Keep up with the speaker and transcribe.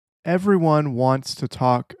Everyone wants to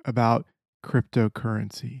talk about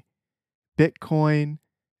cryptocurrency. Bitcoin,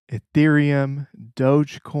 Ethereum,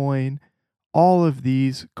 Dogecoin, all of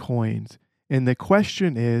these coins. And the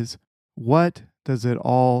question is, what does it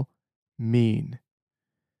all mean?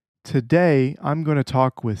 Today, I'm going to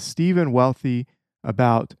talk with Stephen Wealthy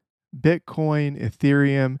about Bitcoin,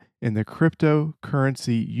 Ethereum, and the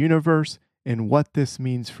cryptocurrency universe and what this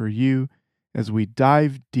means for you as we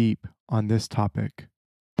dive deep on this topic.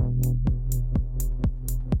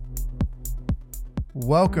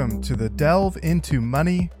 Welcome to the Delve Into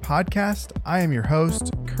Money podcast. I am your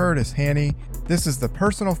host, Curtis Haney. This is the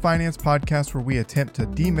personal finance podcast where we attempt to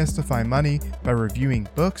demystify money by reviewing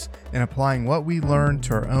books and applying what we learn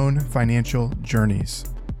to our own financial journeys.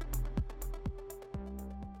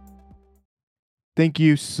 Thank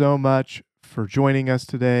you so much for joining us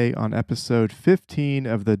today on episode 15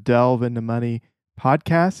 of the Delve Into Money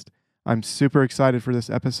podcast. I'm super excited for this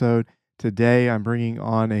episode. Today, I'm bringing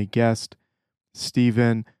on a guest,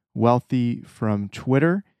 Stephen Wealthy from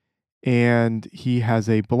Twitter, and he has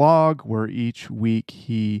a blog where each week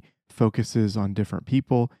he focuses on different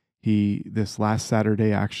people. This last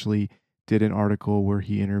Saturday actually did an article where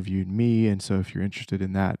he interviewed me, and so if you're interested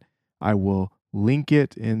in that, I will link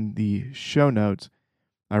it in the show notes.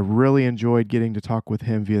 I really enjoyed getting to talk with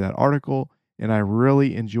him via that article, and I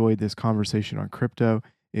really enjoyed this conversation on crypto.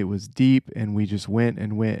 It was deep, and we just went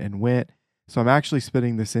and went and went. So I'm actually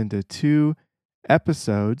splitting this into two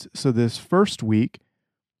episodes. So this first week,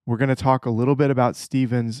 we're going to talk a little bit about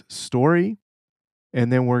Stephen's story,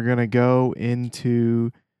 and then we're going to go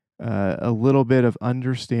into a little bit of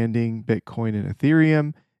understanding Bitcoin and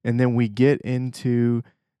Ethereum, and then we get into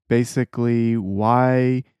basically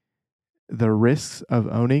why the risks of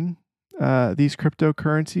owning these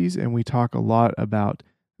cryptocurrencies, and we talk a lot about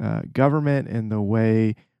government and the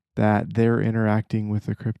way that they're interacting with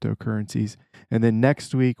the cryptocurrencies. And then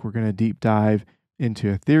next week, we're going to deep dive into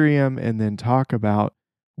Ethereum and then talk about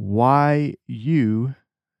why you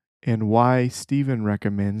and why Stephen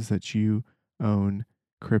recommends that you own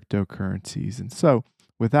cryptocurrencies. And so,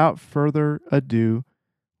 without further ado,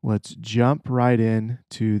 let's jump right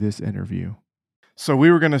into this interview. So we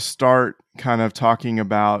were going to start kind of talking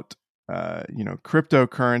about,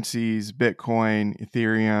 cryptocurrencies, Bitcoin,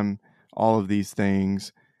 Ethereum, all of these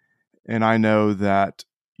things. And I know that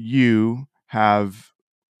you have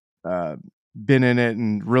been in it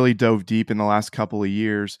and really dove deep in the last couple of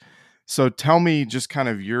years. So tell me just kind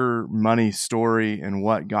of your money story and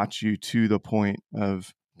what got you to the point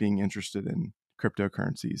of being interested in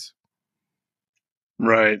cryptocurrencies.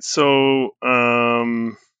 Right. So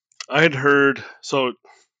I had heard, so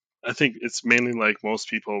I think it's mainly like most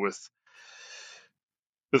people with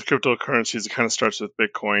cryptocurrencies, it kind of starts with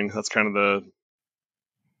Bitcoin. That's kind of the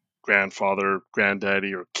grandfather,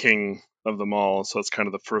 granddaddy, or king of them all. So it's kind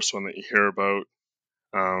of the first one that you hear about.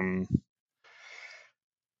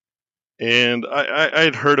 And I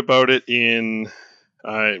had heard about it in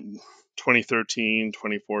 2013,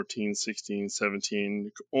 2014, 16,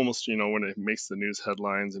 17, almost, when it makes the news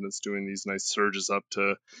headlines and it's doing these nice surges up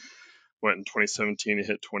to, went in 2017, it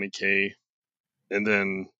hit 20K. And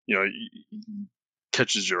then,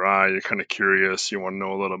 catches your eye. You're kind of curious. You want to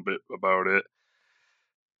know a little bit about it.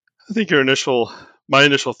 I think my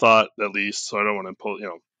initial thought, at least, so I don't want to pull,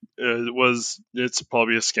 it's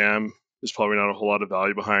probably a scam. There's probably not a whole lot of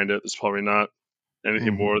value behind it. There's probably not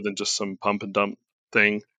anything more than just some pump and dump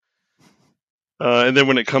thing. And then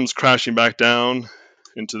when it comes crashing back down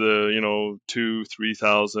into the,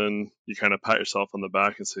 2,000-3,000, you kind of pat yourself on the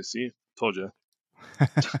back and say, see, told you.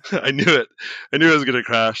 I knew it. I knew it was going to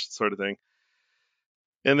crash, sort of thing.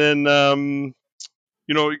 And then, going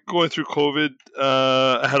through COVID,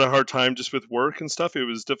 I had a hard time just with work and stuff. It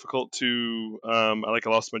was difficult to, I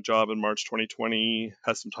lost my job in March 2020,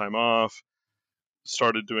 had some time off,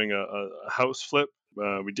 started doing a house flip.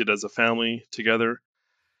 We did as a family together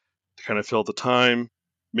to kind of fill the time,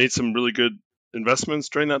 made some really good investments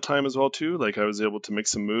during that time as well too. Like I was able to make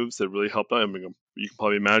some moves that really helped out. I mean, you can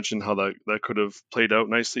probably imagine how that could have played out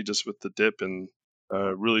nicely just with the dip and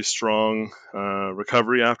really strong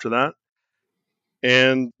recovery after that.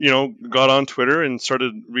 And got on Twitter and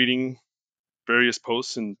started reading various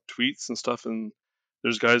posts and tweets and stuff, and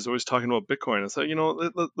there's guys always talking about Bitcoin. I thought,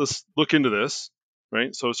 let's look into this,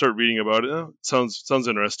 right? So I started reading about it. Oh, sounds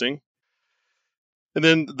interesting. And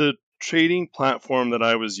then the trading platform that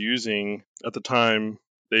I was using at the time,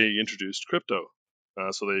 they introduced crypto.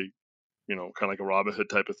 So they, kind of like a Robinhood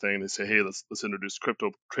type of thing. They say, hey, let's introduce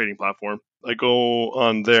crypto trading platform. I go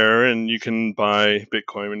on there and you can buy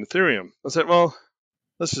Bitcoin and Ethereum. I said, well,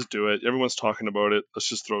 let's just do it. Everyone's talking about it. Let's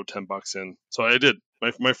just throw $10 in. So I did.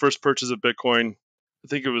 my first purchase of Bitcoin, I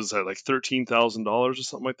think it was at like $13,000 or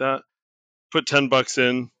something like that. Put $10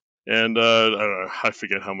 in, and I don't know, I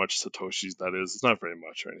forget how much Satoshis that is. It's not very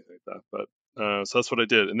much or anything like that, but so that's what I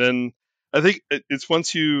did. And then I think it's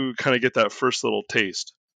once you kind of get that first little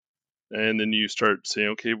taste, and then you start saying,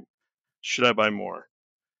 okay, should I buy more?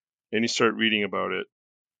 And you start reading about it.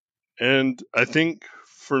 And I think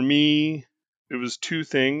for me, it was two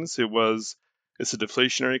things. It's a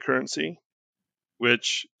deflationary currency,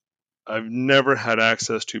 which I've never had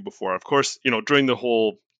access to before. Of course, during the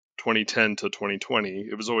whole 2010 to 2020,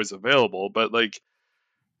 it was always available, but like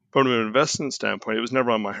from an investment standpoint, it was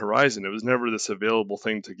never on my horizon. It was never this available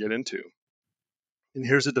thing to get into. And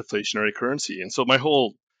here's a deflationary currency. And so my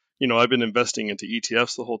whole, I've been investing into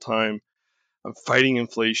ETFs the whole time. I'm fighting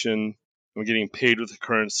inflation. I'm getting paid with the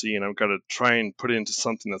currency, and I've got to try and put it into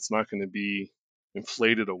something that's not going to be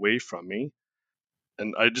inflated away from me.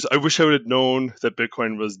 And I wish I would have known that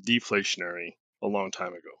Bitcoin was deflationary a long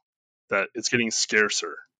time ago, that it's getting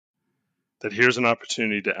scarcer, that here's an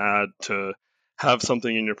opportunity to have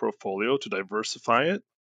something in your portfolio to diversify it.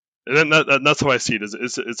 And then that's how I see it.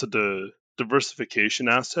 It's a diversification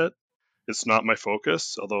asset. It's not my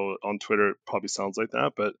focus, although on Twitter it probably sounds like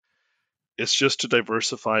that, but it's just to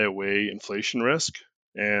diversify away inflation risk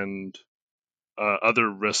and other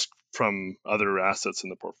risk from other assets in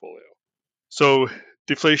the portfolio. So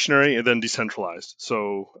deflationary and then decentralized.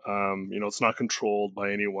 So it's not controlled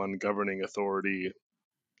by any one governing authority.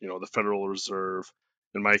 The Federal Reserve,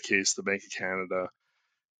 in my case, the Bank of Canada.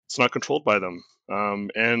 It's not controlled by them,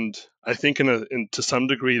 and I think to some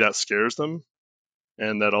degree that scares them,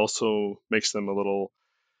 and that also makes them a little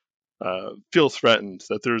feel threatened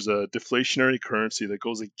that there's a deflationary currency that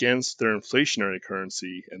goes against their inflationary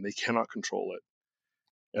currency, and they cannot control it.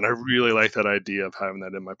 And I really like that idea of having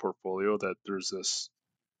that in my portfolio, that there's this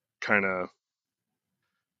kind of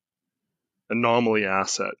anomaly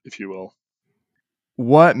asset, if you will.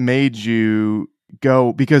 What made you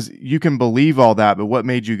go, because you can believe all that, but what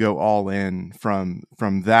made you go all in from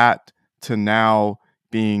that to now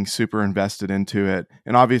being super invested into it?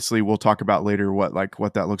 And obviously we'll talk about later what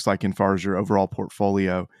that looks like in far as your overall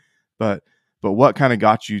portfolio, but what kind of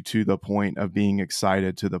got you to the point of being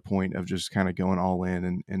excited, to the point of just kind of going all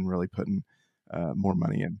in and really putting more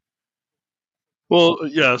money in? Well,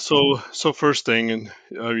 yeah. So first thing, and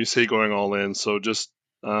you say going all in. So just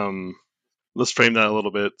let's frame that a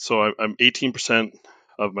little bit. So I'm 18%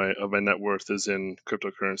 of my net worth is in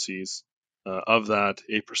cryptocurrencies. Of that,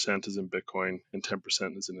 8% is in Bitcoin and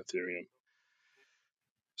 10% is in Ethereum.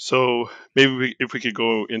 So maybe if we could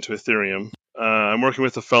go into Ethereum, I'm working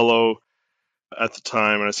with a fellow at the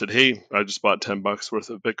time, and I said, "Hey, I just bought $10 worth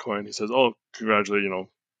of Bitcoin." He says, "Oh, congratulations,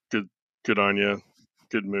 good on you,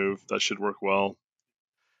 good move. That should work well.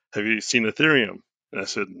 Have you seen Ethereum?" And I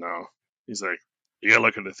said, "No." He's like, "You gotta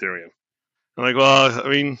look at Ethereum." I'm like, "Well, I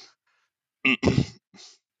mean,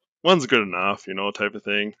 one's good enough, type of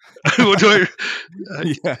thing." What do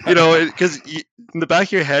Yeah. because in the back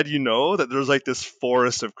of your head, that there's like this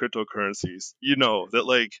forest of cryptocurrencies. That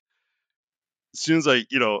like as soon as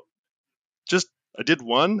just I did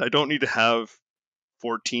one, I don't need to have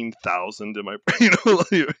 14,000 in my,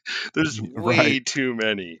 there's way Right. too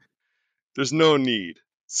many. There's no need.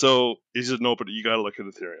 So he said, "No, but you got to look at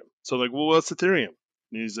Ethereum." So I'm like, "Well, what's Ethereum?"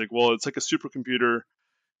 And he's like, "Well, it's like a supercomputer,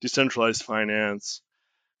 decentralized finance.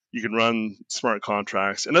 You can run smart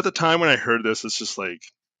contracts." And at the time when I heard this, it's just like,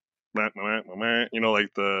 like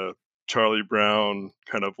the Charlie Brown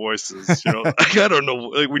kind of voices. Like, I don't know.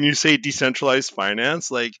 Like when you say decentralized finance,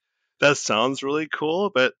 like that sounds really cool,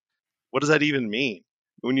 but what does that even mean?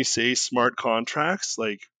 When you say smart contracts,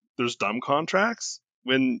 like there's dumb contracts.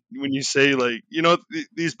 When you say like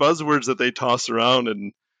these buzzwords that they toss around,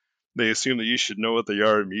 and they assume that you should know what they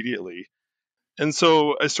are immediately. And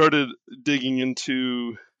so I started digging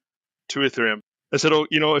into Ethereum. I said, "Oh,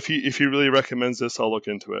 if he really recommends this, I'll look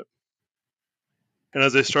into it." And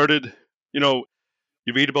as I started, you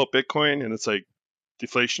read about Bitcoin, and it's like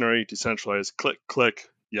deflationary, decentralized, click, click.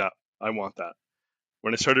 Yeah, I want that.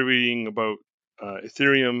 When I started reading about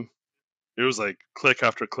Ethereum, it was like click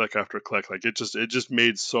after click after click. Like it just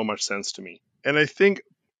made so much sense to me. And I think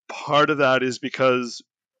part of that is because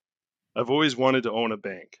I've always wanted to own a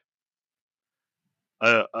bank.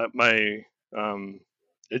 My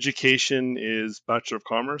education is Bachelor of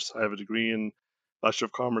Commerce. I have a degree in Bachelor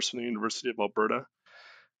of Commerce from the University of Alberta.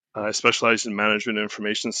 I specialize in management and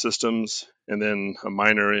information systems, and then a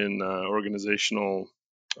minor in organizational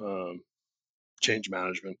change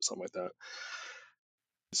management, something like that.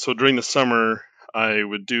 So during the summer, I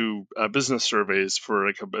would do business surveys for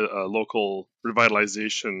like a local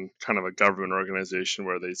revitalization kind of a government organization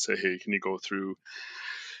where they'd say, hey, can you go through,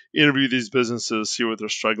 interview these businesses, see what they're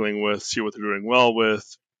struggling with, see what they're doing well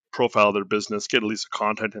with, profile their business, get at least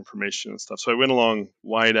contact information and stuff. So I went along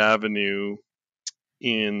Wide Avenue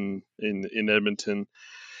in Edmonton,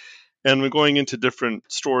 and we're going into different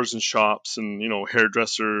stores and shops, and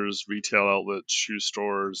hairdressers, retail outlets, shoe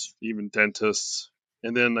stores, even dentists.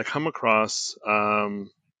 And then I come across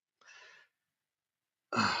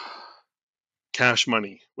Cash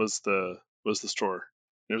Money was the store.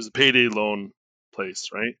 It was a payday loan place,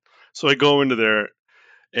 right? So I go into there,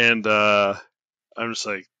 and I'm just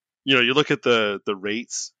like, you look at the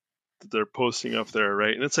rates that they're posting up there,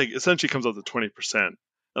 right? And it's like essentially comes out to 20%.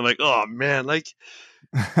 I'm like, oh man, like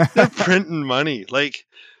they're printing money, like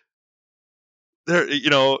they're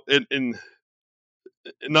in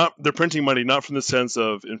not they're printing money not from the sense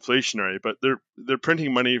of inflationary, but they're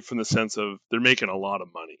printing money from the sense of they're making a lot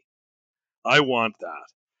of money. I want that.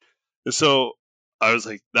 And so I was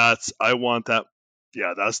like, I want that.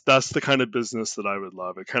 Yeah, that's the kind of business that I would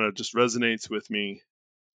love. It kind of just resonates with me.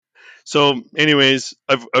 So, anyways,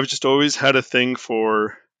 I've just always had a thing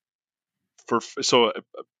so I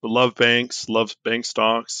love banks, love bank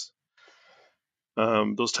stocks,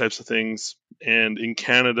 those types of things. And in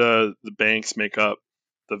Canada, the banks make up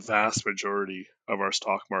the vast majority of our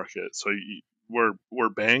stock market. So we're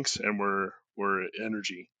banks and we're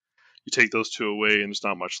energy. You take those two away, and there's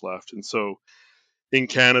not much left. And so in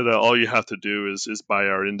Canada, all you have to do is buy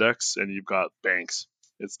our index, and you've got banks.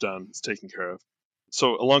 It's done. It's taken care of.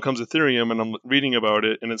 So along comes Ethereum, and I'm reading about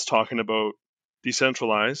it, and it's talking about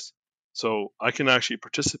decentralized. So I can actually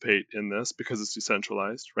participate in this because it's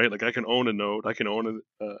decentralized, right? Like I can own a node, I can own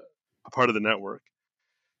a part of the network.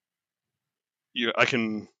 You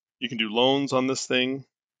can do loans on this thing.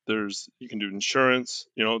 You can do insurance.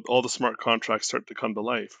 All the smart contracts start to come to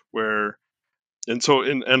life. And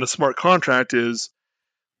a smart contract is,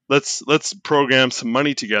 let's program some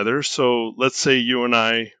money together. So let's say you and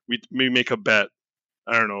I we make a bet.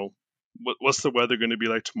 I don't know, what's the weather going to be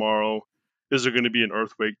like tomorrow? Is there going to be an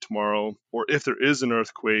earthquake tomorrow? Or if there is an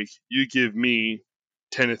earthquake, you give me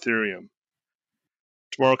 10 Ethereum.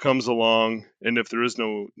 Tomorrow comes along, and if there is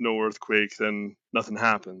no earthquake, then nothing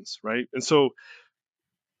happens, right? And so,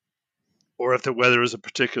 or if the weather is a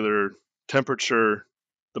particular temperature,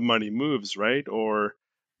 the money moves, right? Or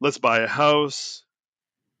let's buy a house,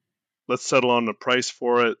 let's settle on a price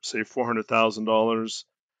for it, say $400,000.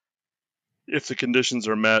 If the conditions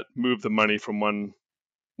are met, move the money from one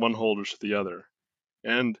holder to the other.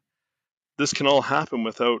 And this can all happen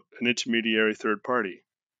without an intermediary third party.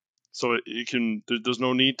 So there's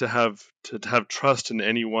no need to have trust in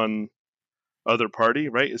any one other party,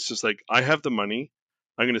 right? It's just like, I have the money,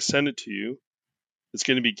 I'm going to send it to you. It's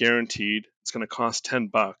going to be guaranteed. It's going to cost $10,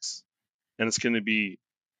 and it's going to be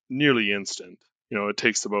nearly instant. It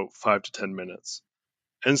takes about 5 to 10 minutes.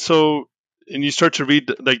 And so, and you start to read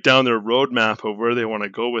like down their roadmap of where they want to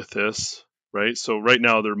go with this, right? So right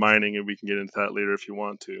now they're mining, and we can get into that later if you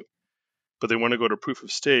want to. But they want to go to proof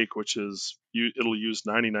of stake, which is it'll use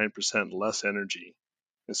 99% less energy.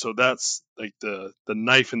 And so that's like the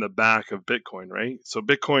knife in the back of Bitcoin, right? So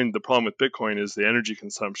Bitcoin, the problem with Bitcoin is the energy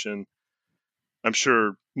consumption. I'm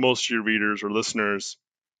sure most of your readers or listeners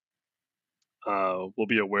will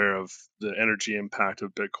be aware of the energy impact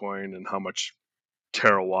of Bitcoin and how much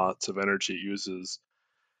terawatts of energy it uses.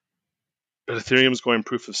 But Ethereum is going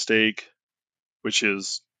proof of stake, which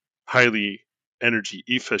is highly energy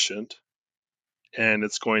efficient, and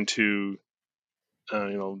it's going to,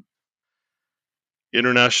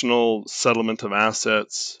 international settlement of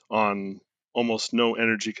assets on almost no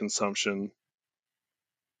energy consumption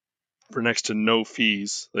for next to no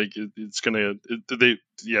fees. Like it's gonna,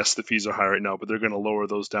 yes, the fees are high right now, but they're going to lower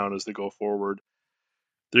those down as they go forward.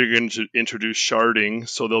 They're going to introduce sharding,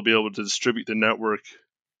 so they'll be able to distribute the network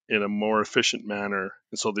in a more efficient manner,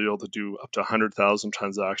 and so they'll be able to do up to 100,000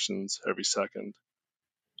 transactions every second.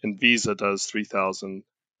 And Visa does 3,000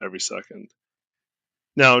 every second.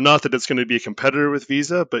 Now, not that it's going to be a competitor with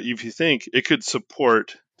Visa, but if you think it could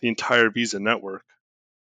support the entire Visa network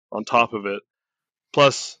on top of it,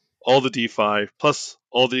 plus all the DeFi, plus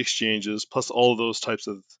all the exchanges, plus all of those types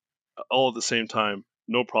of, all at the same time,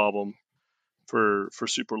 no problem for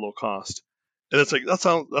super low cost. And it's like, that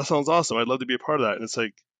sounds awesome. I'd love to be a part of that. And it's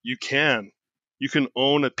like, you can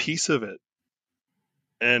own a piece of it.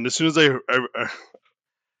 And as soon as I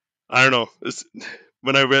don't know,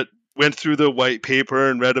 when I went through the white paper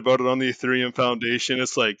and read about it on the Ethereum Foundation,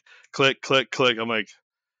 it's like click, click, click. I'm like,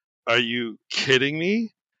 are you kidding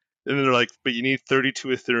me? And then they're like, but you need 32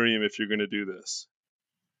 Ethereum if you're going to do this.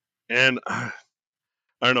 And I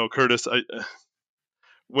don't know, Curtis,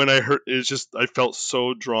 when I heard it's just, I felt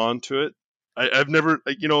so drawn to it. I've never,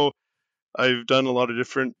 I've done a lot of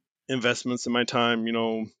different investments in my time,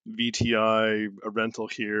 VTI, a rental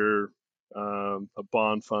here, a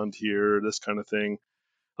bond fund here, this kind of thing.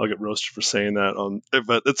 I'll get roasted for saying that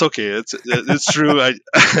but it's okay. It's true. I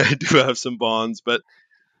do have some bonds, but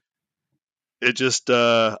it just,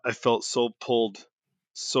 I felt so pulled,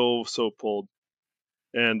 so pulled.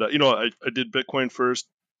 And I did Bitcoin first,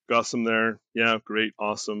 got some there. Yeah, great,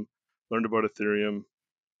 awesome. Learned about Ethereum,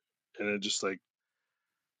 and it just like,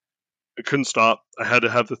 I couldn't stop. I had to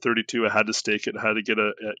have the 32. I had to stake it. I had to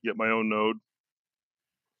get my own node.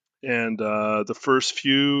 And the first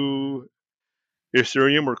few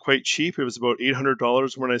Ethereum were quite cheap. It was about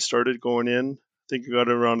 $800 when I started going in. I think I got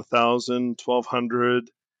it around 1,000,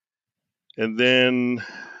 1,200, and then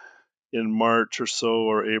in March or so,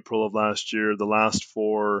 or April of last year, the last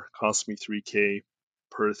four cost me 3K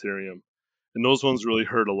per Ethereum. And those ones really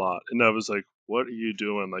hurt a lot. And I was like, what are you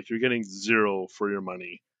doing? Like, you're getting zero for your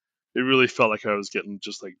money. It really felt like I was getting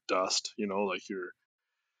just like dust, like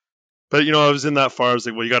but I was in that far. I was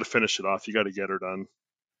like, well, you got to finish it off. You got to get her done.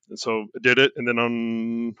 And so I did it. And then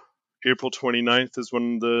on April 29th is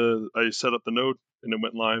when I set up the node and it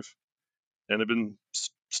went live. And I've been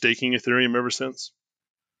staking Ethereum ever since.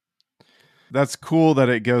 That's cool that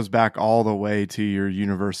it goes back all the way to your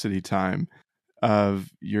university time of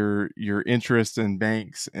your interest in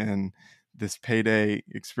banks and this payday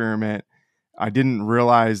experiment. I didn't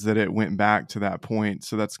realize that it went back to that point.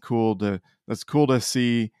 So that's cool to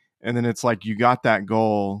see. And then it's like you got that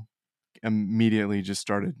goal, immediately just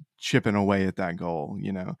started chipping away at that goal,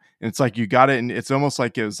 And it's like you got it, and it's almost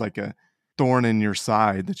like it was like a thorn in your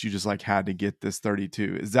side that you just like had to get this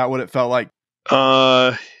 32. Is that what it felt like?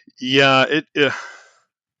 Yeah,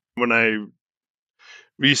 when I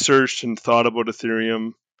researched and thought about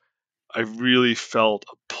Ethereum, I really felt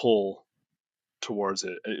a pull towards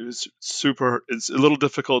it. It was super, it's a little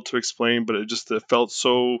difficult to explain, but it felt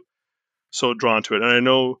so drawn to it. And I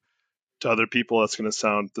know to other people that's going to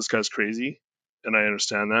sound, this guy's crazy, and I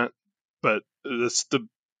understand that, but that's the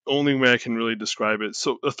only way I can really describe it.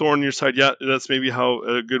 So a thorn in your side, yeah, that's maybe how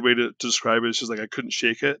a good way to describe it. It's just like I couldn't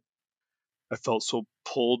shake it. I felt so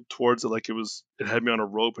pulled towards it, like it had me on a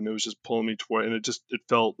rope, and it was just pulling me toward, and it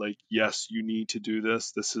felt like, yes, you need to do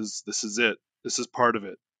this. This is it. This is part of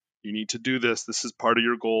it. You need to do this. This is part of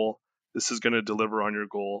your goal. This is going to deliver on your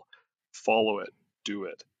goal. Follow it. Do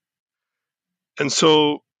it. And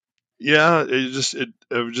so, yeah,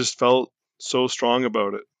 it just felt so strong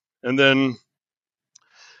about it. And then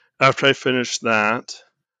after I finished that,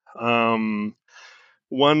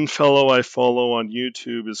 one fellow I follow on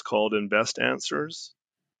YouTube is called Invest Answers,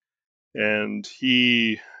 and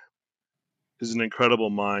he is an incredible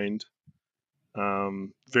mind,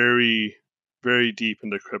 very, very deep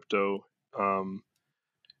into crypto, and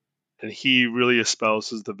he really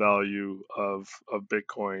espouses the value of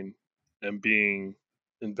Bitcoin and being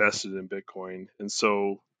invested in Bitcoin. And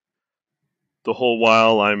so the whole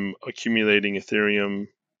while I'm accumulating Ethereum,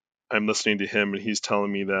 I'm listening to him, and he's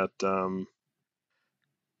telling me that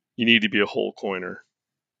you need to be a whole coiner.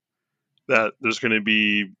 That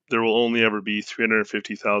there will only ever be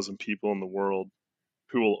 350,000 people in the world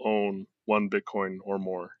who will own one Bitcoin or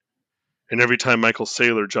more. And every time Michael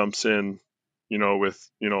Saylor jumps in, with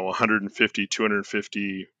 150,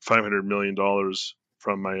 250, $500 million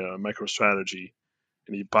from my MicroStrategy,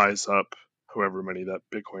 and he buys up however many that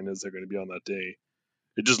Bitcoin is they're going to be on that day,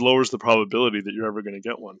 it just lowers the probability that you're ever going to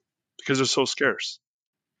get one because they're so scarce.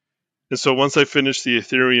 And so once I finish the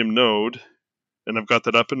Ethereum node and I've got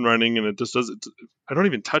that up and running, and it just does it, I don't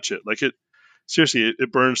even touch it. Like seriously,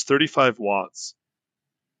 it burns 35 watts.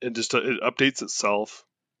 It updates itself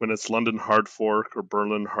when it's London hard fork or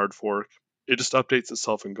Berlin hard fork. It just updates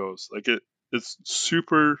itself and goes. Like it's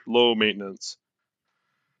super low maintenance.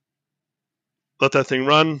 Let that thing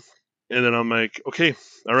run, and then I'm like, okay,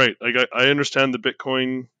 all right. I understand the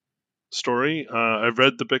Bitcoin story. I've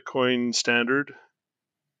read the Bitcoin standard,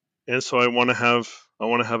 and so I want to have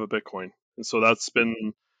a Bitcoin, and so that's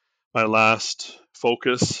been my last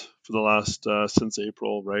focus for the last since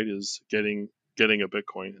April. Right, is getting a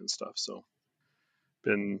Bitcoin and stuff. So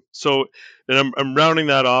and I'm rounding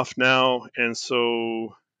that off now, and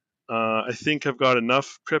so I think I've got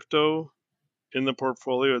enough crypto in the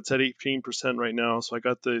portfolio. It's at 18% right now, so I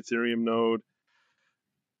got the Ethereum node.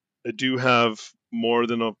 I do have more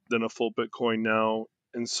than a full Bitcoin now,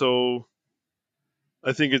 and so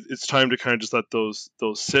I think it's time to kind of just let those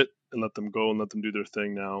sit and let them go and let them do their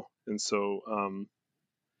thing now. And so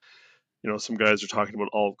some guys are talking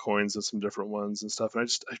about altcoins and some different ones and stuff. And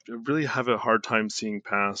I really have a hard time seeing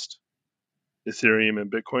past Ethereum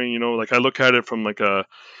and Bitcoin. Like I look at it from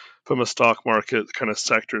a stock market kind of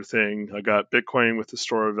sector thing. I got Bitcoin with the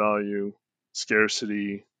store of value,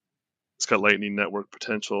 scarcity. It's got Lightning Network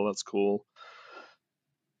potential. That's cool.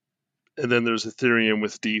 And then there's Ethereum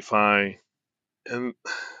with DeFi. And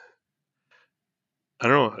I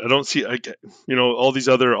don't know. I don't see, all these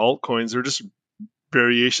other altcoins. They're just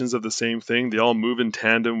variations of the same thing. They all move in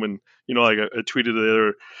tandem. When, like I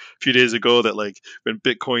tweeted a few days ago that like when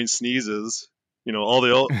Bitcoin sneezes, all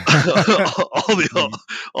the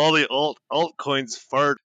all the altcoins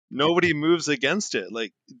fart. Nobody moves against it.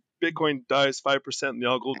 Like Bitcoin dives 5% and they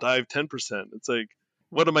all go dive 10%. It's like,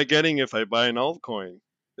 what am I getting if I buy an altcoin?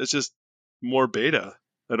 It's just more beta.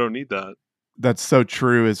 I don't need that. That's so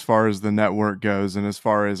true as far as the network goes, and as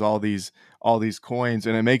far as all these coins,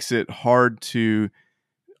 and it makes it hard to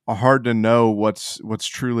know what's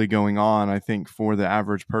truly going on, I think, for the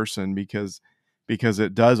average person, because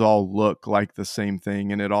it does all look like the same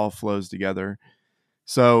thing and it all flows together.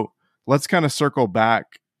 So let's kind of circle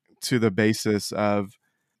back to the basis of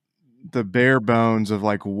the bare bones of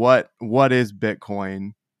like what is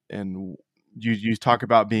Bitcoin, and you talk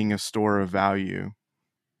about being a store of value.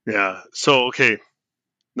 Yeah. So okay,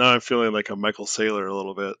 now I'm feeling like a Michael Saylor a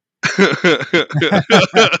little bit.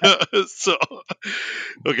 So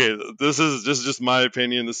okay, this is just my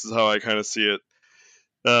opinion. This is how I kind of see it.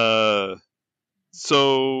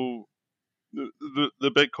 So the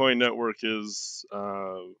Bitcoin network is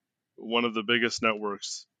one of the biggest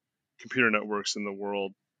computer networks in the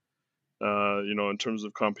world. In terms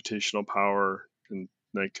of computational power and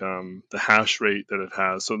like the hash rate that it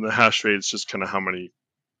has. So the hash rate is just kind of how many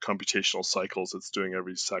computational cycles it's doing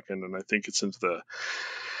every second, and I think it's into the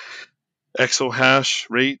exahash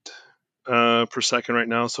rate per second right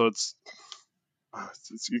now. So it's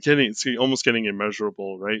almost getting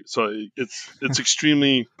immeasurable, right? So it's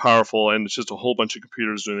extremely powerful, and it's just a whole bunch of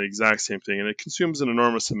computers doing the exact same thing, and it consumes an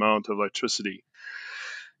enormous amount of electricity.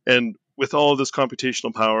 And with all of this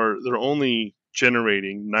computational power, they're only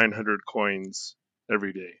generating 900 coins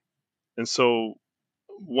every day. And so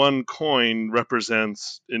one coin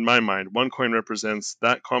represents, in my mind,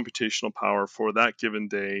 that computational power for that given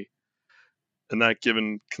day and that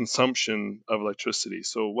given consumption of electricity.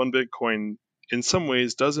 So one Bitcoin, in some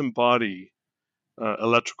ways, does embody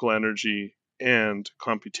electrical energy and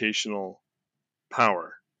computational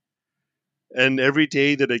power. And every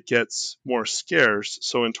day that it gets more scarce,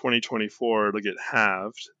 so in 2024, it'll get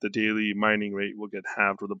halved. The daily mining rate will get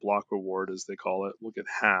halved, or the block reward, as they call it, will get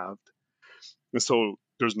halved. And so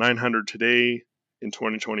there's 900 today. In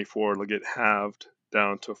 2024, it'll get halved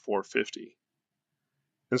down to 450.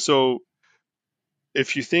 And so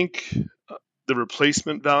if you think the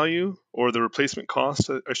replacement value, or the replacement cost,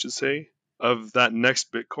 I should say, of that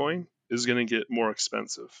next Bitcoin is going to get more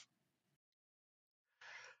expensive.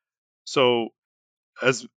 So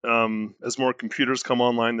as more computers come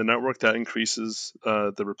online the network, that increases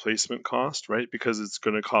the replacement cost, right? Because it's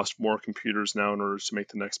going to cost more computers now in order to make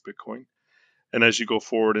the next Bitcoin. And as you go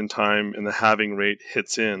forward in time and the halving rate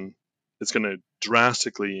hits in, it's going to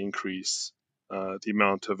drastically increase the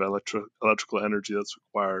amount of electrical energy that's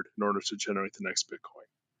required in order to generate the next Bitcoin.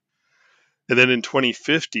 And then in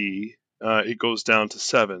 2050, it goes down to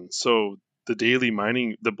 7. So the daily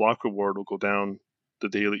mining, the block reward will go down. The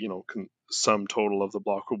daily, sum total of the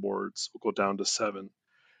block rewards will go down to 7.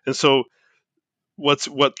 And so what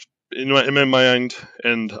in my mind,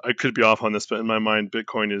 and I could be off on this, but in my mind,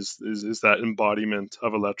 Bitcoin is that embodiment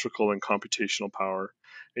of electrical and computational power,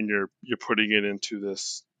 and you're putting it into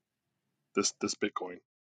this Bitcoin,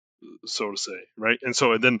 so to say, right? And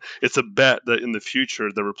so then it's a bet that in the future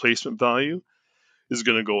the replacement value is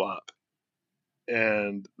going to go up,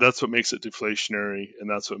 and that's what makes it deflationary, and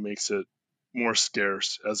that's what makes it more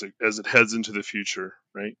scarce as it heads into the future,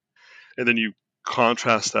 right? And then you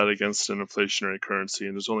contrast that against an inflationary currency,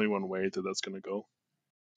 and there's only one way that that's going to go.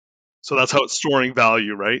 So that's how it's storing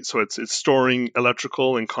value, right? So it's storing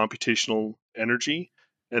electrical and computational energy,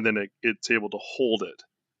 and then it's able to hold it.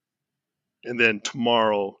 And then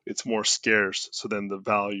tomorrow it's more scarce, so then the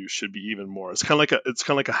value should be even more. It's kind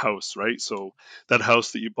of like a house, right? So that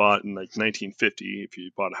house that you bought in like 1950, if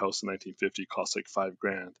you bought a house in 1950, cost like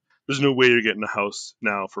 $5,000. There's no way you're getting a house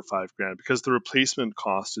now for $5,000 because the replacement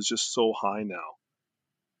cost is just so high now.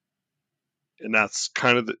 And that's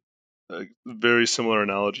kind of a very similar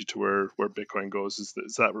analogy to where Bitcoin goes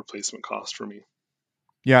is that replacement cost for me.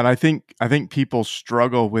 Yeah, and I think people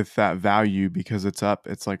struggle with that value because it's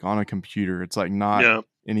like on a computer. It's like not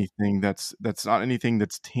anything that's not anything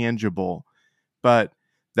that's tangible. But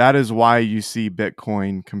that is why you see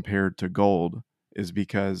Bitcoin compared to gold, is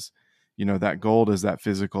because, you know, that gold is that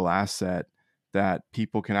physical asset that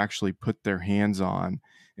people can actually put their hands on.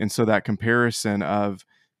 And so that comparison of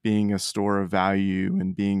being a store of value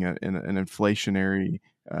and being an inflationary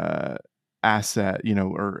uh, asset, you know,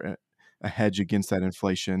 or a hedge against that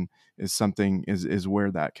inflation is something is where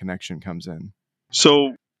that connection comes in.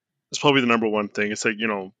 So it's probably the number one thing. It's like,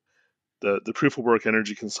 the proof of work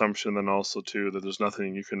energy consumption, then also too that there's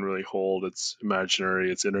nothing you can really hold. It's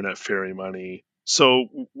imaginary. It's internet fairy money. So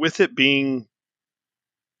with it being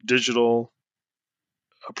digital,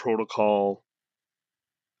 a protocol,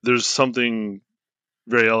 there's something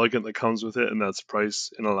very elegant that comes with it, and that's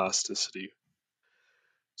price and elasticity.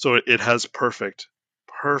 So it has perfect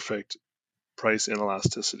price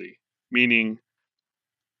inelasticity, meaning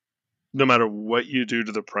no matter what you do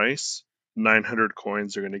to the price, 900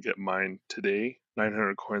 coins are going to get mined today,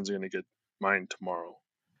 900 coins are going to get mined tomorrow.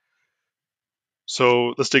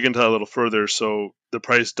 So let's dig into that a little further. So the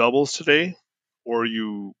price doubles today, or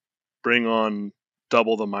you bring on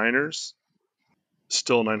double the miners,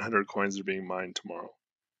 still 900 coins are being mined tomorrow.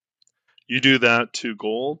 You do that to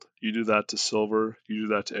gold, you do that to silver, you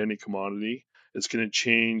do that to any commodity, it's going to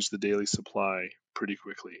change the daily supply pretty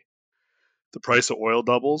quickly. The price of oil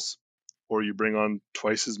doubles, or you bring on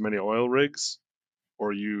twice as many oil rigs,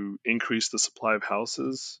 or you increase the supply of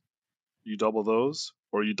houses, you double those,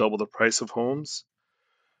 or you double the price of homes,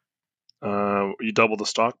 you double the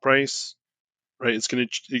stock price, right? It's going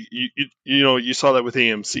to, you saw that with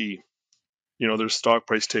AMC. Their stock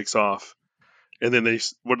price takes off, and then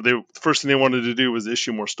the first thing they wanted to do was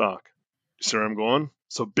issue more stock. You see where I'm going?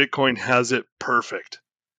 So Bitcoin has it perfect.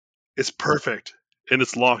 It's perfect, and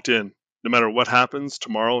it's locked in. No matter what happens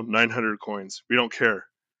tomorrow, 900 coins. We don't care.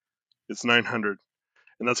 It's 900,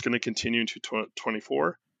 and that's going to continue into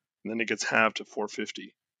 24, and then it gets halved to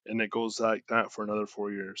 450, and it goes like that for another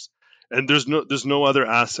 4 years. And there's no other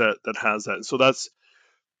asset that has that. So that's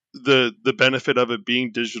the benefit of it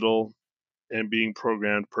being digital and being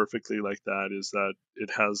programmed perfectly like that, is that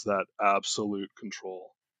it has that absolute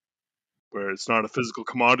control, where it's not a physical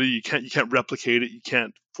commodity. You can't replicate it. You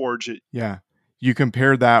can't forge it. Yeah. You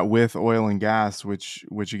compare that with oil and gas, which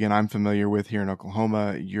again I'm familiar with here in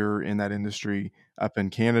Oklahoma. You're in that industry up in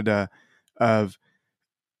Canada. Of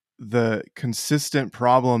the consistent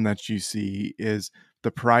problem that you see is the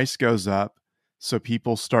price goes up, so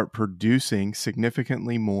people start producing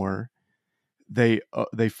significantly more. They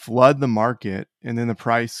flood the market, and then the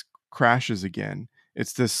price crashes again.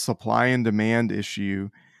 It's this supply and demand issue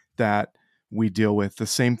that we deal with. The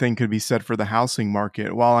same thing could be said for the housing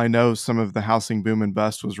market. While I know some of the housing boom and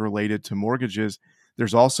bust was related to mortgages,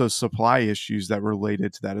 there's also supply issues that were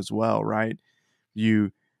related to that as well, right?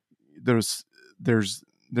 You there's there's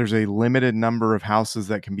there's a limited number of houses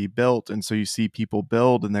that can be built, and so you see people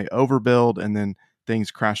build and they overbuild, and then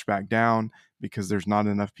things crash back down because there's not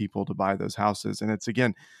enough people to buy those houses. And it's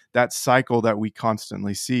again that cycle that we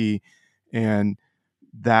constantly see, and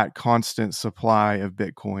that constant supply of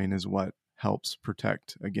Bitcoin is what helps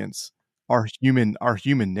protect against our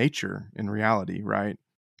human nature in reality, right?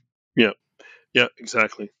 Yeah, yeah,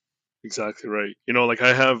 exactly right. Like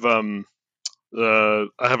I have a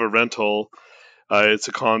rental. It's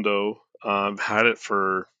a condo. I've had it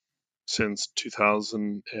for since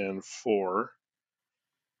 2004,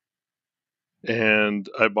 and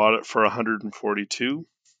I bought it for 142.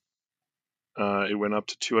 It went up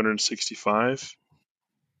to 265.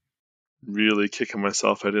 Really kicking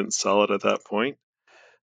myself I didn't sell it at that point.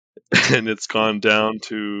 And it's gone down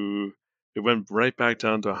to, it went right back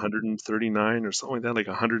down to 139 or something like that, like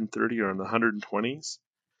 130 or in the 120s.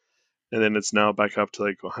 And then it's now back up to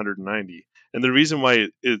like 190. And the reason why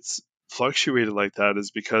it's fluctuated like that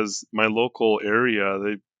is because my local area,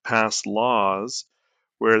 they passed laws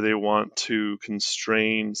where they want to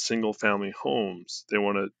constrain single family homes. They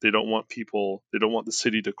don't want the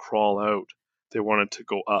city to crawl out. They want it to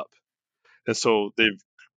go up. And so they've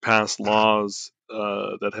passed laws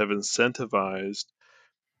that have incentivized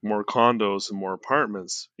more condos and more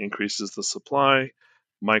apartments, increases the supply.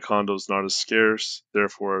 My condo's not as scarce,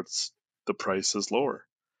 therefore the price is lower.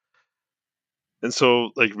 And so,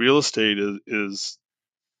 like, real estate is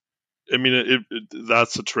I mean,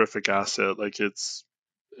 that's a terrific asset. Like, it's,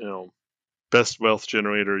 you know best wealth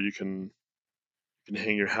generator you can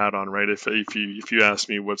hang your hat on, right? If you ask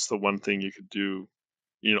me what's the one thing you could do,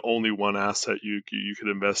 only one asset you could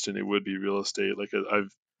invest in, it would be real estate. Like,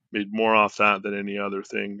 I've made more off that than any other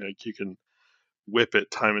thing. Like, you can whip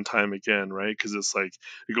it time and time again, right? Because it's like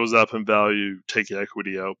it goes up in value, take the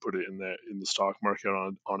equity out, put it in the stock market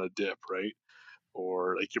on a dip, right?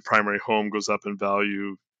 or like your primary home goes up in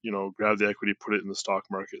value, grab the equity, put it in the stock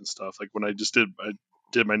market and stuff. Like when I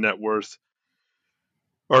did my net worth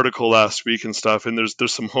article last week and stuff, and there's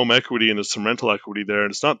some home equity and there's some rental equity there,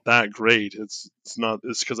 and it's not that great. It's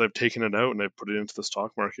because I've taken it out and I put it into the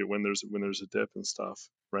stock market when there's a dip and stuff,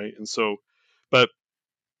 right? And so, but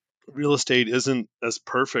real estate isn't as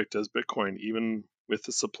perfect as Bitcoin, even with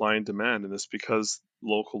the supply and demand, and it's because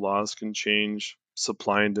local laws can change,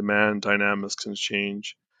 supply and demand dynamics can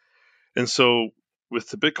change, and so with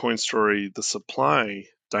the Bitcoin story, the supply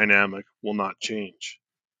dynamic will not change.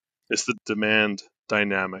 It's the demand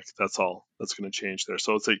dynamic. That's all that's going to change there.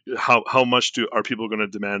 So it's like how much are people going to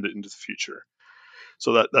demand it into the future?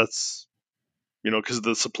 So that's because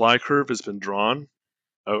the supply curve has been drawn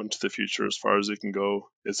out into the future as far as it can go.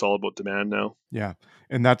 It's all about demand now. Yeah,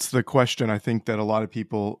 and that's the question I think that a lot of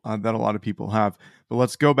people have. But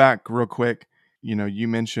let's go back real quick. You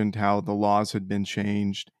mentioned how the laws had been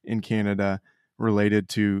changed in Canada related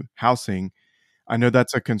to housing. I know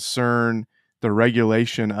that's a concern. The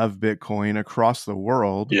regulation of Bitcoin across the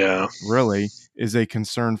world Yeah. really is a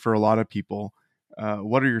concern for a lot of people.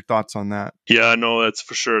 What are your thoughts on that? Yeah, no, that's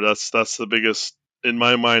for sure. That's the biggest, in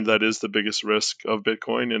my mind, that is the biggest risk of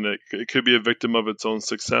Bitcoin, and it could be a victim of its own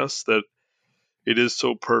success, that it is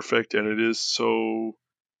so perfect and it is so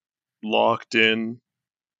locked in,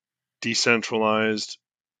 decentralized.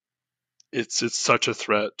 It's such a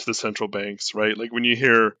threat to the central banks, right? Like when you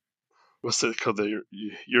hear what's it called, the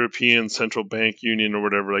European Central Bank Union or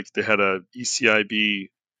whatever, like they had a ECIB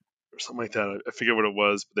or something like that. I forget what it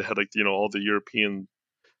was, but they had like all the European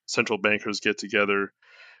central bankers get together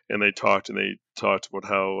and they talked about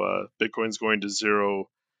how Bitcoin's going to zero.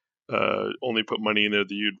 Only put money in there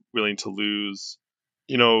that you're willing to lose.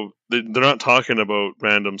 They're not talking about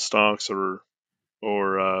random stocks or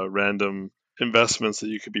random investments that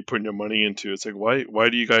you could be putting your money into. It's like why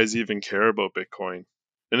do you guys even care about Bitcoin?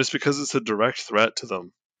 And it's because it's a direct threat to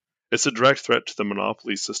them. It's a direct threat to the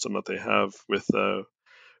monopoly system that they have with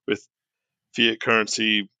fiat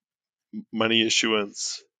currency money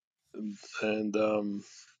issuance, and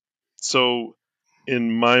so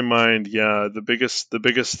in my mind, yeah, the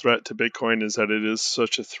biggest threat to Bitcoin is that it is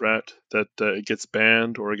such a threat that it gets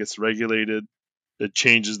banned or it gets regulated. It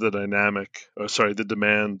changes the dynamic, the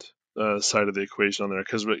demand side of the equation on there.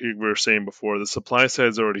 Because we were saying before, the supply side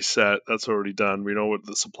is already set. That's already done. We know what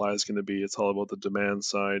the supply is going to be. It's all about the demand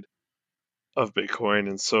side of Bitcoin.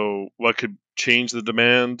 And so, what could change the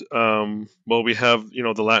demand? Well, we have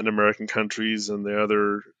the Latin American countries and the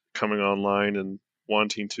other coming online and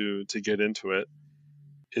wanting to get into it.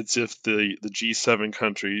 It's if the G7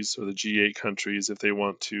 countries or the G8 countries, if they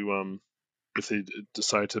want to if they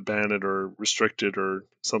decide to ban it or restrict it or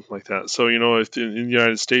something like that. So if in the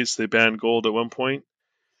United States they banned gold at one point,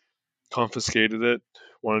 confiscated it,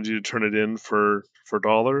 wanted you to turn it in for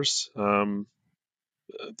dollars,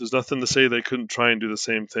 there's nothing to say they couldn't try and do the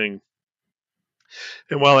same thing.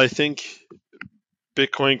 And while I think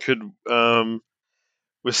Bitcoin could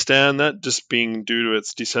withstand that, just being due to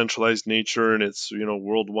its decentralized nature and its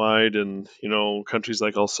worldwide, and countries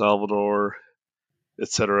like El Salvador,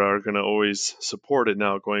 etc., are going to always support it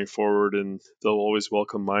now going forward, and they'll always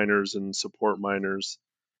welcome miners and support miners.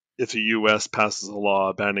 If the U.S. passes a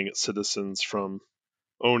law banning its citizens from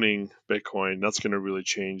owning Bitcoin, that's going to really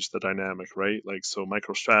change the dynamic, right? Like, so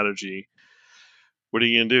MicroStrategy, what are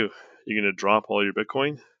you going to do? You're going to drop all your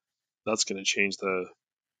Bitcoin? That's going to change uh,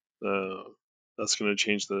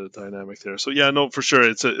 the dynamic there. So yeah, no, for sure,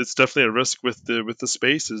 it's definitely a risk with the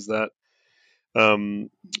space, is that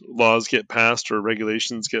laws get passed or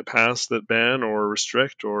regulations get passed that ban or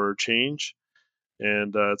restrict or change,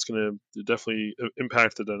 and it's going to definitely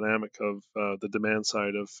impact the dynamic of the demand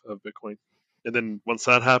side of Bitcoin. And then once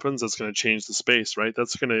that happens, that's going to change the space, right?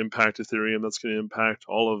 That's going to impact Ethereum. That's going to impact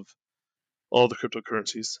all the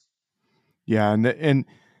cryptocurrencies. Yeah, and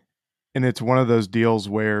it's one of those deals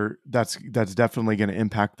where that's definitely going to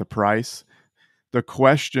impact the price. The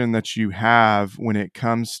question that you have when it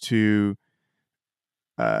comes to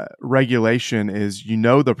regulation is,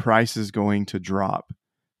 the price is going to drop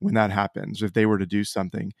when that happens if they were to do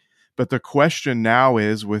something. But the question now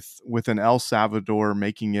is, with an El Salvador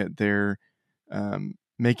making it their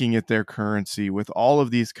currency, with all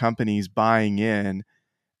of these companies buying in,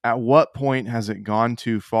 at what point has it gone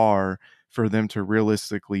too far for them to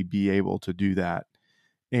realistically be able to do that?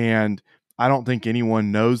 And I don't think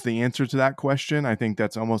anyone knows the answer to that question. I think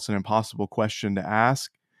that's almost an impossible question to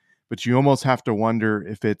ask, but you almost have to wonder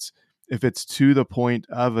if it's to the point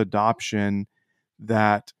of adoption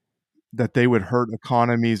that they would hurt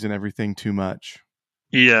economies and everything too much.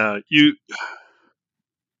 Yeah,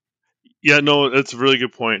 Yeah, no, it's a really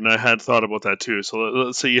good point, and I had thought about that too. So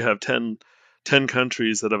let's say you have 10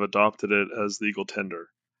 countries that have adopted it as legal tender,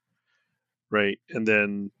 right? And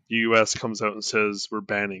then the US comes out and says we're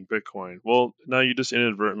banning Bitcoin. Well, now you just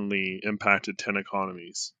inadvertently impacted 10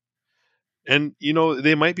 economies. And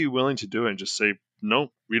they might be willing to do it and just say,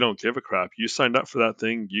 "No, we don't give a crap. You signed up for that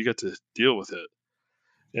thing, you get to deal with it."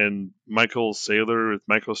 And Michael Saylor with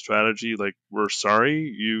MicroStrategy, like, we're sorry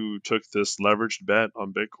you took this leveraged bet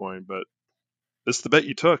on Bitcoin, but it's the bet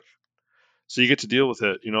you took. So you get to deal with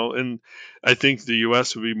it, And I think the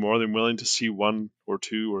US would be more than willing to see one or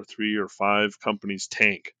two or three or five companies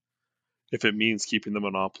tank if it means keeping the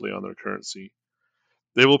monopoly on their currency.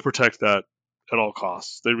 They will protect that at all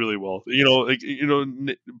costs. They really will.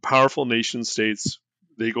 Powerful nation states,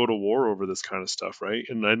 they go to war over this kind of stuff, right?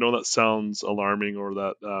 And I know that sounds alarming, or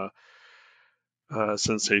that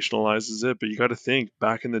sensationalizes it, but you got to think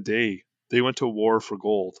back in the day, they went to war for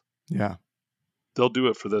gold. Yeah. They'll do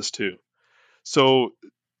it for this too. So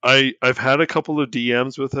I've had a couple of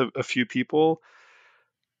DMs with a few people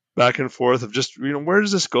back and forth of just, where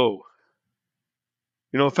does this go?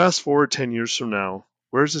 Fast forward 10 years from now,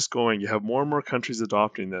 where's this going? You have more and more countries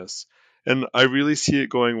adopting this. And I really see it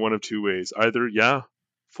going one of two ways. Either, yeah,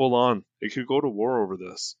 full on, it could go to war over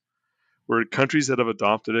this, where countries that have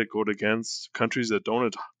adopted it go against countries that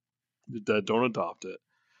don't adopt it,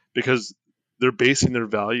 because they're basing their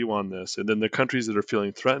value on this. And then the countries that are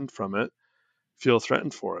feeling threatened from it feel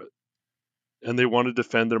threatened for it. And they want to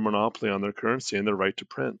defend their monopoly on their currency and their right to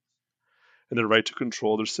print and their right to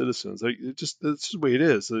control their citizens. That's just the way it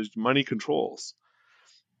is. Money controls.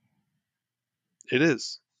 It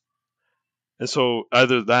is. And so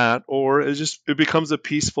either that, or it becomes a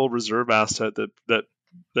peaceful reserve asset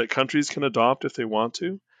that countries can adopt if they want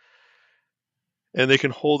to, and they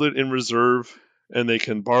can hold it in reserve, and they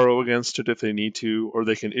can borrow against it if they need to, or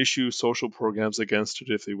they can issue social programs against it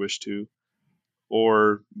if they wish to,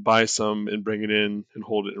 or buy some and bring it in and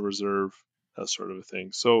hold it in reserve, that sort of a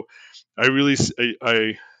thing. So I really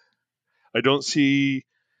I don't see,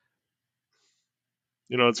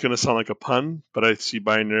 it's going to sound like a pun, but I see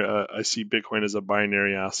I see Bitcoin as a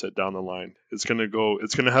binary asset down the line. It's going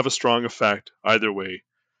to have a strong effect either way,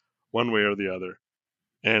 one way or the other.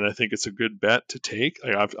 And I think it's a good bet to take.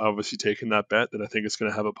 I've obviously taken that bet that I think it's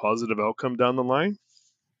going to have a positive outcome down the line,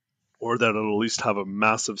 or that it'll at least have a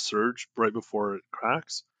massive surge right before it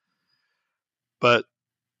cracks. But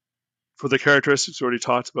for the characteristics we already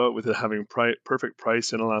talked about, with it having perfect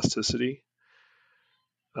price inelasticity,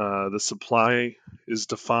 the supply is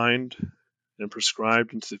defined and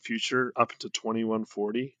prescribed into the future up into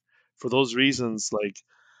 2140. For those reasons, like,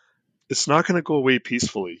 it's not going to go away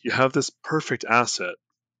peacefully. You have this perfect asset.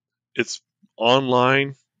 It's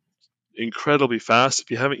online, incredibly fast. If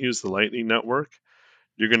you haven't used the Lightning Network,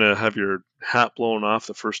 you're going to have your hat blown off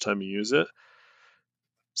the first time you use it.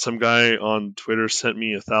 Some guy on Twitter sent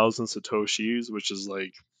me 1,000 Satoshis, which is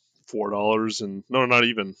like $4 and no, not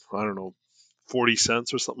even, I don't know, 40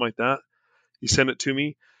 cents or something like that. He sent it to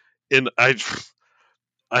me, and I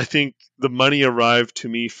think the money arrived to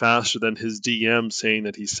me faster than his DM saying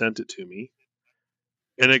that he sent it to me,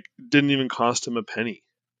 and it didn't even cost him a penny.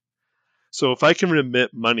 So if I can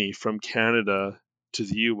remit money from Canada to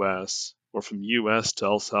the US, or from US to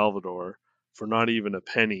El Salvador, for not even a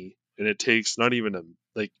penny, and it takes not even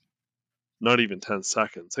 10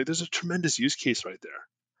 seconds, like, there's a tremendous use case right there.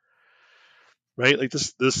 Right? Like,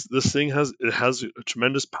 this thing has a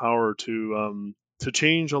tremendous power to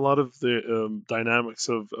change a lot of the dynamics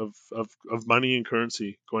of money and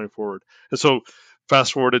currency going forward. And so,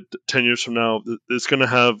 fast forward to 10 years from now, it's going to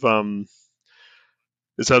have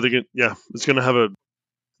it's going to have a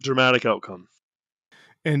dramatic outcome.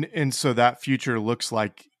 And so that future looks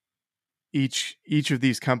like each of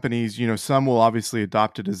these companies, some will obviously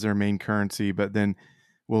adopt it as their main currency, but then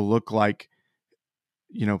will look like,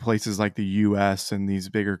 places like the US and these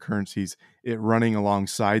bigger currencies, it running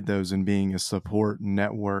alongside those and being a support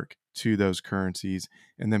network to those currencies,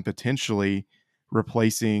 and then potentially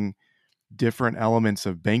replacing different elements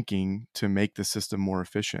of banking to make the system more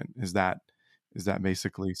efficient. Is that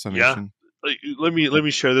basically Yeah. summation? Like, let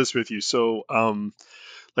me share this with you. So,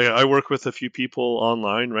 like, I work with a few people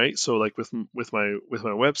online, right? So, like, with my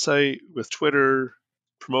website, with Twitter,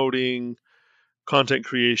 promoting, content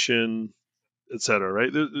creation, etc.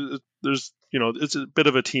 Right? There's it's a bit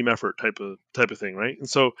of a team effort type of thing, right? And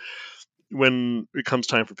so when it comes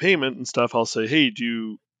time for payment and stuff, I'll say, hey,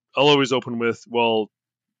 I'll always open with, well,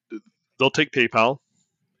 they'll take PayPal.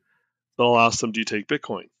 They'll ask them, do you take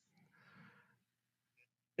Bitcoin?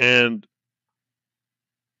 And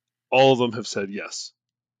all of them have said yes,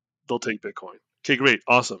 they'll take Bitcoin. Okay, great,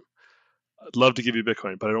 awesome. I'd love to give you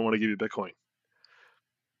Bitcoin, but I don't want to give you Bitcoin.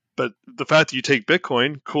 But the fact that you take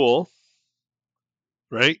Bitcoin, cool,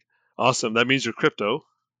 right? Awesome. That means you're crypto.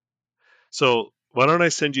 So why don't I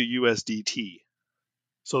send you USDT?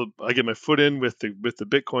 So I get my foot in with the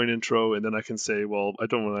Bitcoin intro, and then I can say, well, I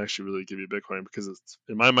don't want to actually really give you Bitcoin because it's,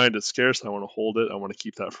 in my mind, it's scarce. I want to hold it. I want to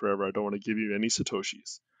keep that forever. I don't want to give you any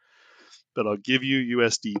Satoshis, but I'll give you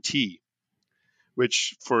USDT,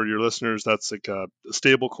 which for your listeners, that's like a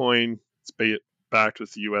stable coin. It's backed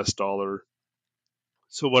with the US dollar.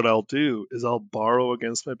 So what I'll do is I'll borrow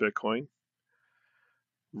against my Bitcoin,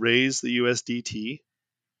 raise the USDT,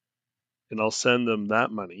 and I'll send them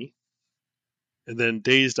that money. And then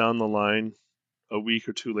days down the line, a week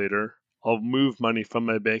or two later, I'll move money from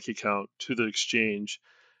my bank account to the exchange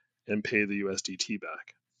and pay the USDT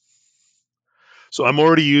back. So I'm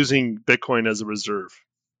already using Bitcoin as a reserve,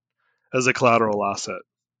 as a collateral asset.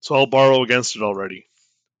 So I'll borrow against it already.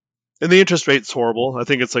 And the interest rate's horrible. I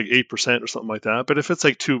think it's like 8% or something like that. But if it's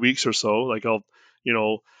like 2 weeks or so, like I'll,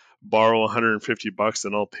 borrow $150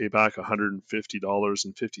 and I'll pay back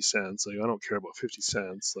 $150.50. Like I don't care about 50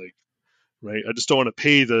 cents. Like, right? I just don't want to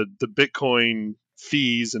pay the Bitcoin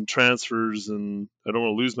fees and transfers, and I don't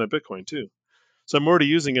want to lose my Bitcoin too. So I'm already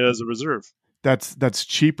using it as a reserve. That's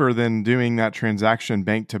cheaper than doing that transaction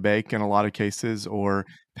bank to bank in a lot of cases, or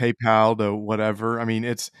PayPal to whatever. I mean,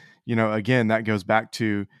 it's, again, that goes back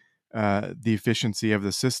to the efficiency of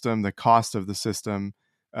the system, the cost of the system.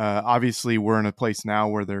 Obviously, we're in a place now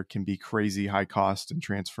where there can be crazy high cost in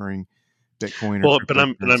transferring Bitcoin or Well,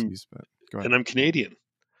 cryptocurrencies. But go ahead. and I'm Canadian.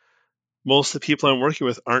 Most of the people I'm working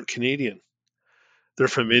with aren't Canadian. They're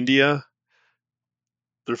from India,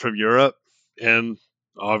 they're from Europe, and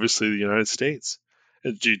obviously the United States.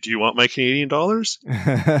 Do you want my Canadian dollars?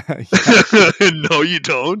 No, you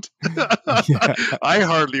don't. I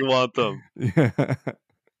hardly want them. Yeah.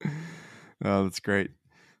 Oh, that's great.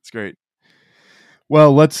 That's great.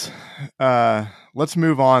 Well, let's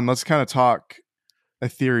move on. Let's kind of talk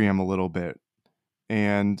Ethereum a little bit.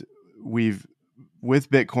 And with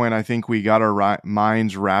Bitcoin, I think we got our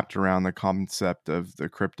minds wrapped around the concept of the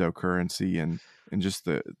cryptocurrency and just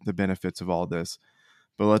the benefits of all this.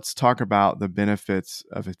 But let's talk about the benefits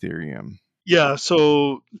of Ethereum. Yeah,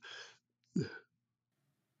 so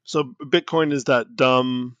Bitcoin is that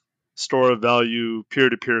dumb store of value,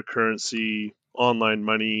 peer-to-peer currency, online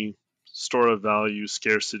money, store of value,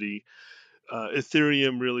 scarcity.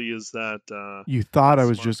 Ethereum really is that. You thought I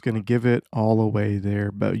was just going to give it all away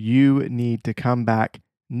there, but you need to come back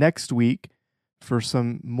next week for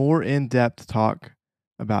some more in-depth talk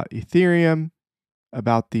about Ethereum,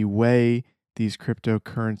 about the way these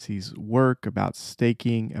cryptocurrencies work, about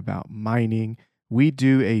staking, about mining. We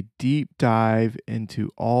do a deep dive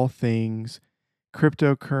into all things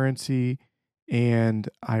cryptocurrency, and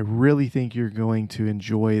I really think you're going to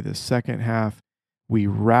enjoy the second half. We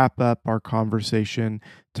wrap up our conversation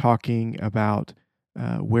talking about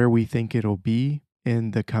where we think it'll be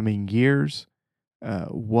in the coming years,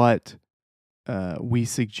 what we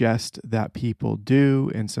suggest that people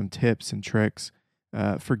do, and some tips and tricks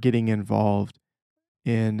for getting involved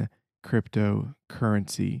in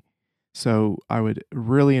cryptocurrency. So I would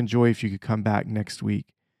really enjoy if you could come back next week.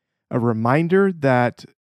 A reminder that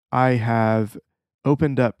I have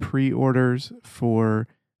opened up pre-orders for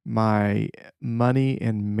my Money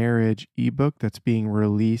and Marriage ebook that's being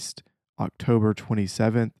released October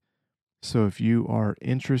 27th. So if you are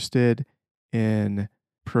interested in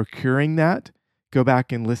procuring that, go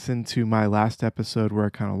back and listen to my last episode where I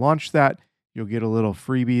kind of launched that. You'll get a little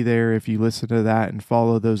freebie there if you listen to that and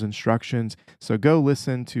follow those instructions. So go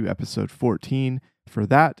listen to episode 14 for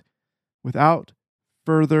that. Without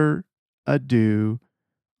further ado,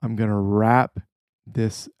 I'm going to wrap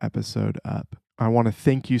this episode up. I want to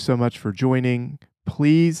thank you so much for joining.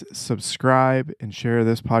 Please subscribe and share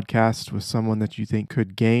this podcast with someone that you think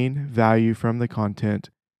could gain value from the content.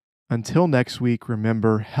 Until next week,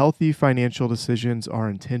 remember, healthy financial decisions are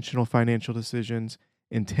intentional financial decisions.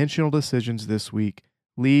 Intentional decisions this week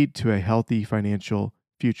lead to a healthy financial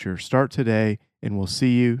future. Start today, and we'll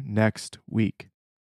see you next week.